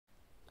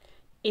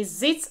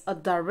Is it a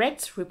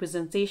direct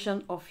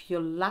representation of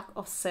your lack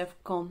of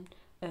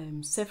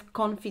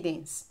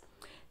self-confidence?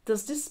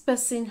 Does this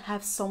person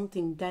have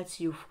something that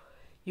you've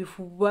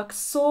worked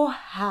so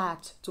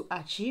hard to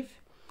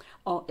achieve?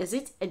 Or is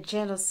it a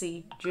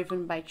jealousy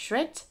driven by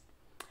threat?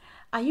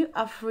 Are you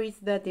afraid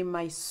that they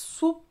might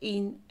swoop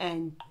in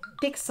and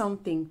take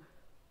something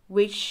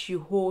which you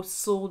hold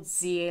so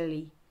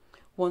dearly?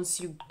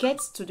 Once you get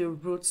to the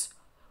roots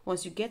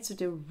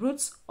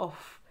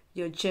of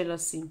your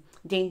jealousy,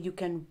 then you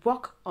can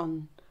work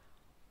on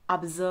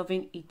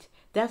observing it.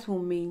 That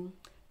will mean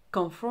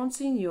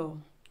confronting your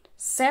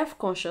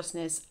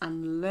self-consciousness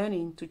and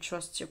learning to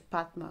trust your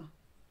partner.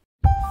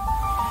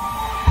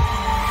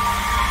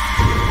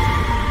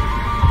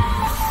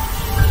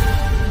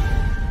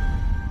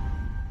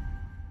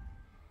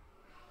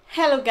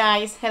 Hello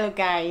guys,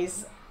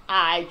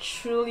 I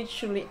truly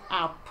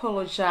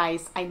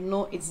apologize. I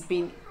know it's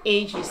been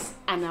ages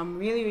and I'm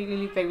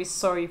really very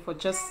sorry for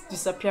just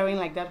disappearing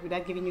like that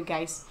without giving you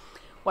guys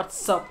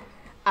what's up.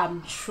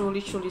 I'm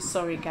truly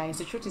sorry guys.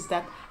 The truth is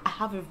that I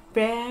have a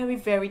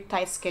very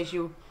tight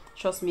schedule.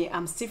 Trust me,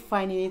 I'm still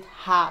finding it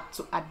hard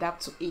to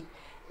adapt to it.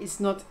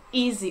 It's not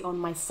easy on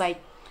my side.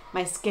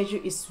 My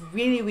schedule is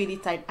really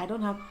tight. I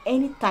don't have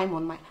any time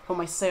for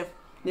myself.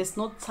 There's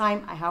no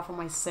time I have for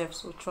myself,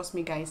 so trust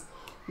me guys.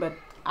 But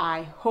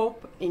I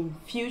hope in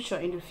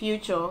the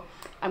future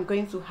I'm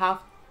going to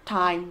have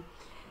time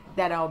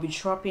that I'll be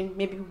dropping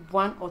maybe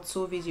 1 or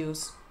 2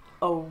 videos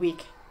a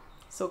week.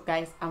 So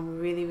guys, I'm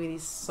really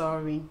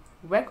sorry.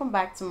 Welcome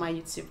back to my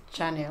YouTube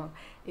channel.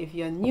 If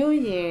you're new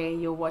here,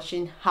 you're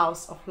watching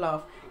House of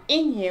Love.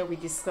 In here we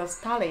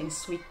discuss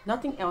talents with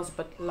nothing else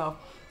but love.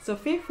 So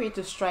feel free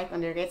to strike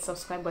on the red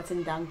subscribe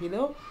button down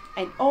below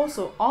and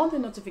also on the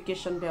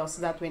notification bell so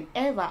that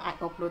whenever I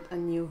upload a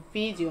new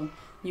video,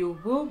 you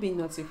will be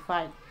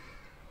notified.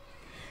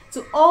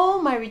 To all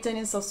my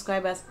returning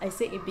subscribers, I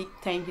say a big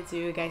thank you to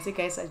you guys. You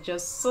guys are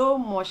just so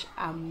much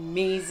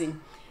amazing.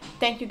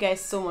 Thank you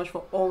guys so much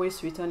for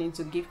always returning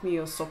to give me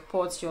your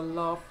support, your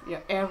love,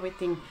 your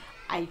everything.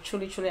 I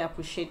truly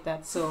appreciate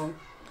that. So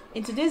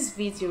in today's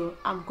video,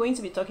 I'm going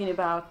to be talking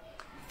about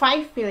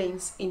 5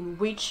 feelings in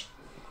which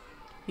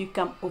you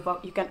can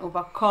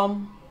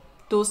overcome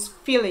those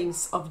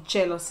feelings of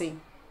jealousy.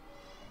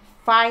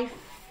 5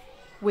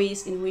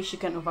 ways in which you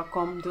can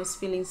overcome those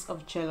feelings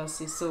of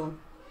jealousy. So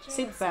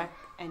sit back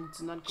and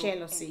do not go.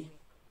 Jealousy.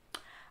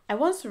 I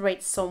once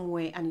read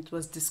somewhere and it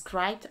was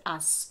described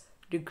as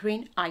the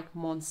green-eyed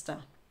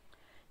monster.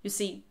 You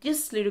see,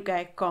 this little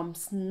guy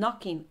comes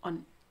knocking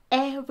on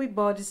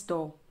everybody's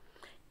door.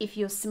 If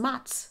you're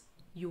smart,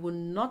 you will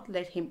not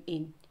let him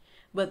in.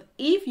 But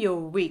if you're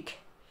weak,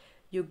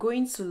 you're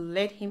going to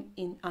let him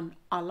in and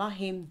allow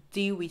him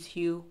deal with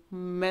you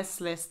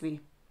mercilessly.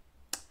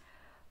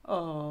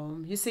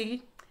 You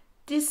see,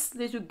 this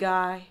little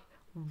guy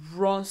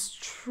runs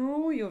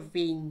through your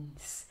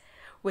veins.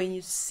 When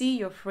you see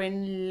your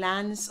friend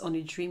lands on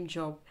a dream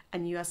job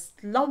and you are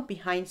slumped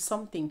behind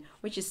something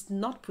which is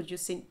not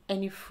producing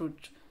any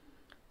fruit,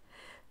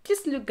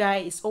 this little guy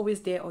is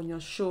always there on your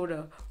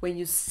shoulder. When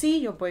you see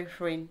your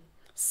boyfriend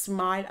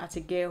smile at a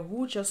girl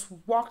who just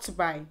walked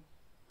by,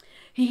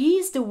 he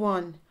is the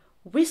one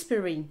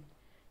whispering,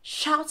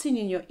 shouting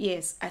in your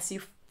ears as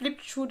you flip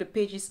through the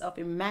pages of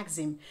a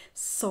magazine,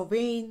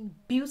 surveying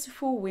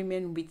beautiful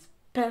women with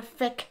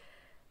perfect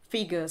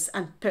figures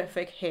and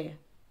perfect hair.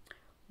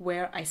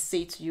 Where I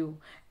say to you,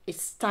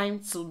 it's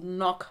time to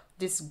knock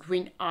this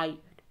green-eyed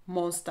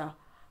monster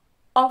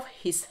off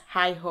his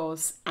high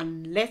horse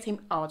and let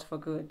him out for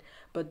good.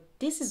 But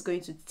this is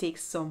going to take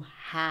some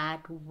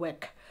hard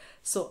work.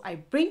 So I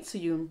bring to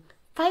you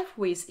 5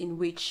 ways in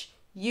which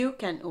you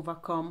can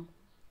overcome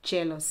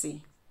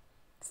jealousy.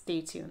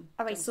 Stay tuned.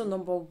 Alright, so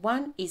number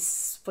 1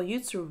 is for you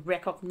to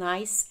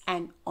recognize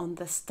and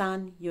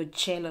understand your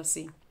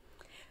jealousy.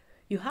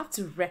 You have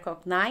to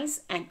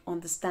recognize and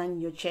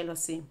understand your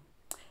jealousy.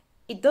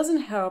 It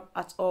doesn't help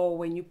at all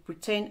when you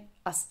pretend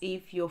as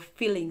if your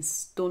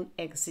feelings don't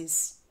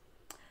exist.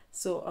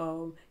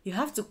 So you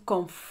have to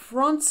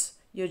confront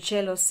your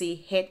jealousy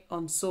head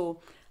on. So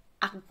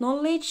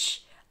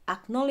acknowledge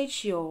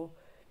your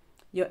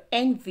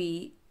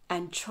envy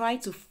and try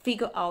to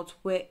figure out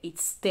where it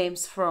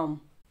stems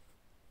from.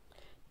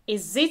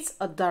 Is it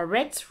a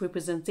direct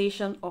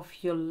representation of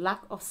your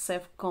lack of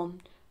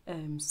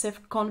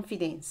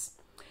self-confidence?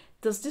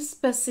 Does this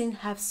person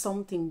have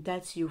something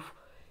that you've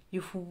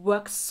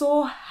worked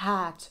so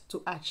hard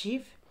to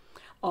achieve?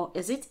 Or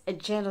is it a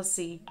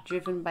jealousy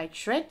driven by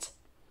threat?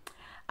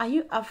 Are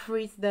you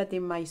afraid that they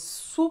might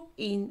swoop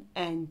in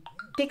and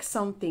take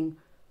something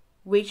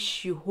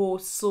which you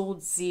hold so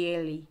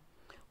dearly?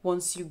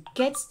 Once you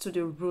get to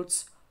the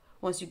roots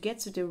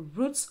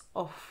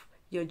of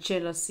your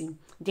jealousy,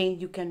 then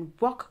you can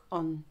work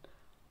on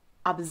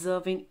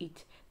observing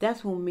it.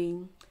 That will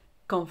mean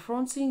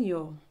confronting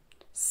your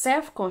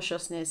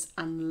self-consciousness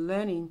and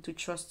learning to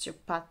trust your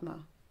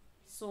partner.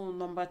 So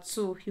number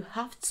 2, you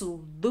have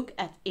to look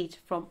at it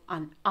from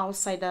an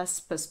outsider's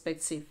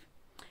perspective.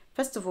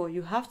 First of all,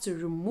 you have to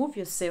remove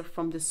yourself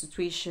from the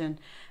situation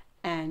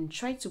and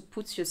try to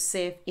put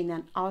yourself in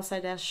an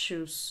outsider's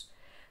shoes.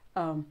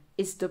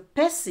 Is the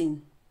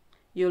person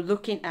you're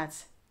looking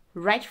at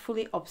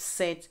rightfully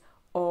upset,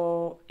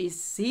 or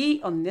is he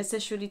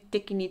unnecessarily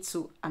taking it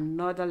to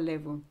another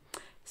level?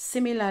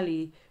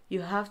 Similarly,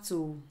 you have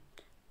to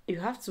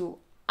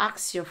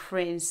ask your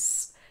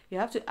friends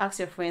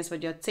for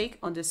their take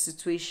on the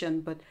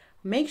situation, but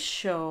make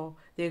sure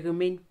they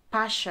remain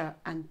partial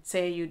and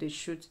tell you the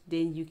truth.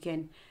 Then you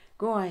can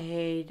go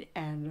ahead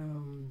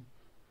and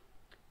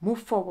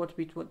move forward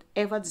with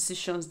whatever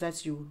decisions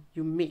that you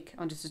make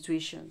on the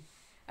situation.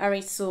 All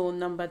right, so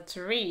number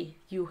 3,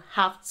 you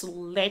have to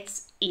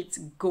let it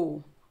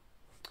go.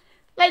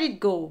 Let it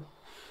go.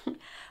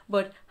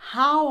 But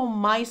how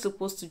am I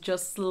supposed to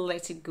just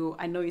let it go?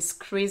 I know it's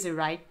crazy,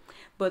 right?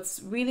 But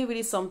really,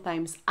 really,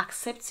 sometimes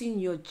accepting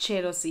your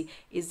jealousy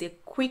is the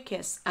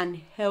quickest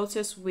and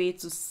healthiest way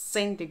to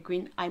send the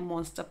green eye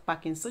monster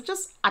packing. So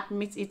just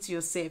admit it to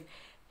yourself.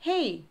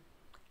 Hey,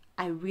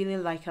 I really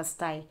like her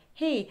style.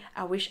 Hey,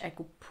 I wish I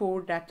could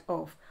pull that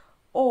off.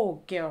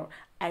 Oh, girl,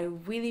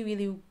 I'm really,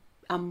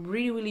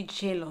 really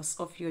jealous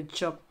of your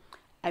job.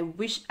 I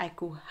wish I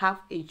could have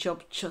a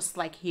job just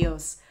like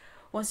yours.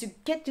 Once you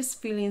get these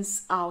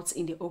feelings out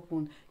in the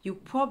open, you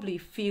probably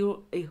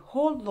feel a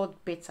whole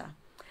lot better.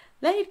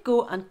 Let it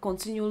go and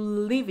continue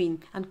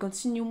living and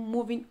continue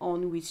moving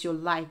on with your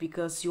life,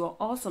 because you are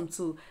awesome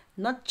too.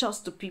 Not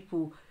just the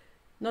people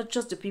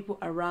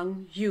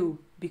around you,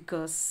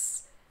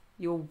 because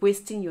you're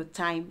wasting your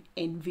time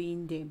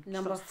envying them.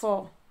 Number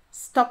 4,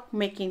 stop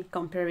making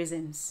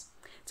comparisons.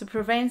 To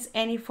prevent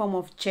any form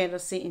of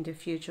jealousy in the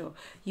future,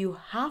 you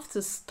have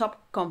to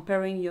stop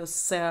comparing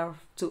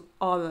yourself to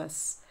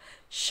others.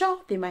 Sure,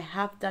 they might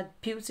have that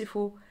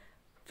beautiful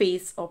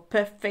face or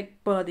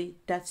perfect body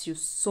that you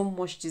so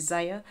much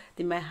desire.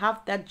 They might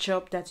have that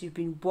job that you've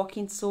been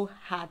working so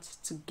hard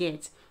to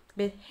get.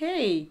 But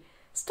hey,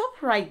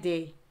 stop right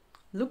there.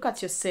 Look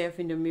at yourself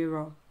in the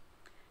mirror.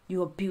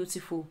 You are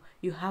beautiful.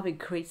 You have a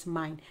great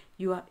mind.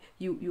 You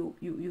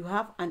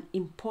have an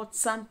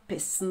important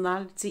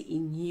personality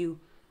in you.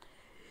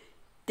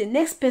 The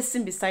next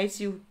person besides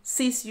you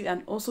sees you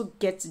and also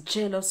gets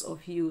jealous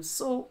of you.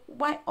 So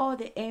why all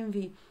the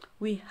envy?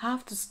 We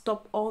have to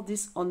stop all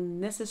these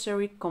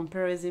unnecessary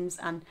comparisons,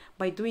 and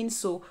by doing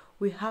so,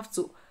 we have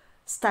to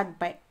start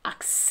by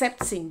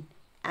accepting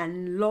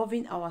and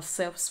loving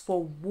ourselves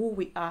for who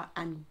we are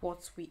and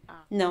what we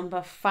are.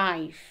 Number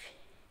 5.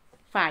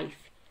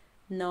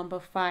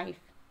 Number 5.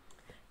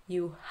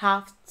 You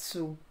have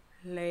to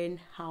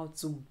learn how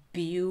to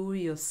build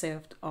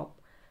yourself up.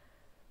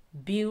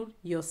 Build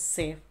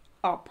yourself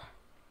up.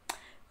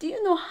 Do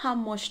you know how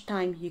much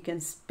time you can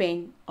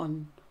spend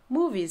on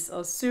movies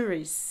or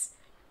series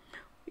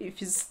if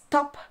you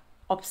stop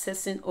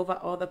obsessing over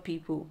other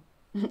people?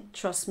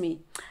 Trust me,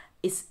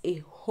 it's a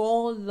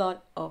whole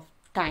lot of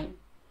time.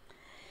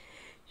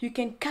 You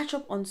can catch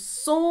up on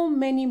so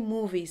many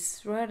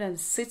movies rather than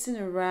sitting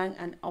around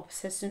and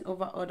obsessing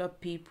over other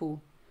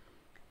people.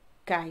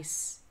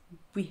 Guys,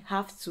 we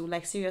have to,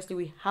 like, seriously,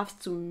 we have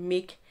to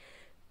make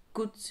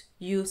good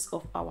use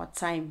of our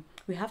time.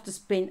 We have to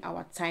spend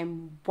our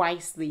time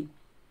wisely.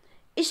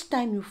 Each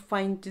time you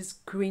find this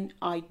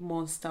green-eyed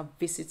monster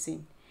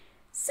visiting,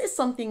 say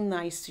something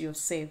nice to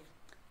yourself.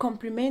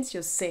 Compliment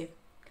yourself.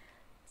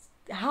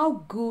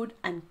 How good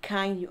and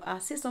kind you are.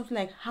 Say something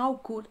like how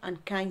good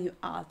and kind you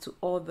are to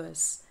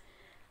others.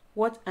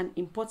 What an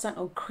important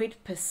or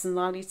great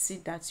personality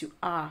that you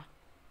are.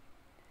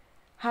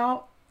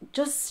 How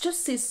just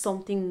say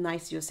something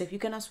nice to yourself. You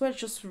can as well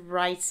just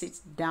write it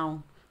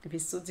down. If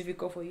it's so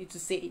difficult for you to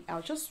say it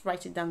out, just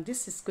write it down.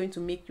 This is going to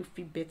make you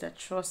feel better.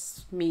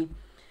 Trust me.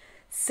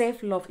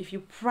 Self-love, if you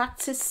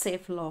practice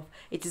self-love,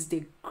 it is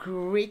the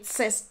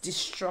greatest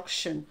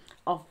destruction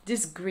of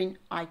this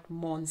green-eyed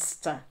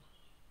monster.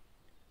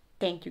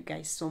 Thank you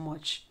guys so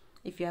much.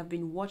 If you have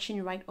been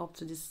watching right up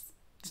to this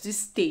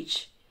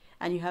stage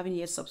and you haven't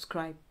yet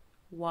subscribed,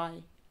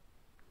 why?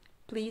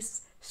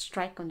 Please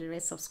strike on the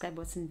red subscribe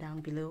button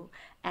down below,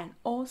 and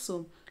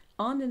also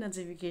on the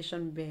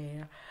notification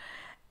bell,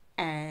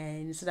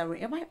 and so that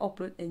whenever I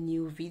upload a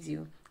new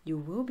video, you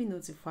will be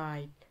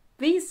notified.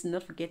 Please do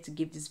not forget to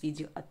give this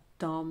video a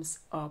thumbs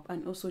up,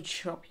 and also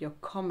drop your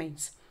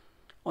comments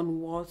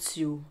on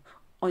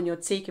on your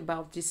take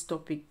about this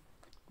topic,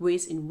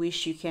 ways in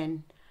which you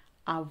can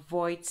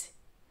avoid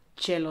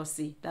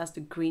jealousy. That's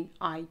the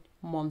green-eyed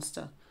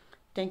monster.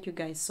 Thank you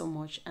guys so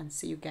much, and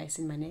see you guys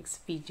in my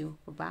next video.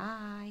 Bye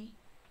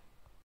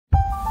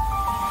bye.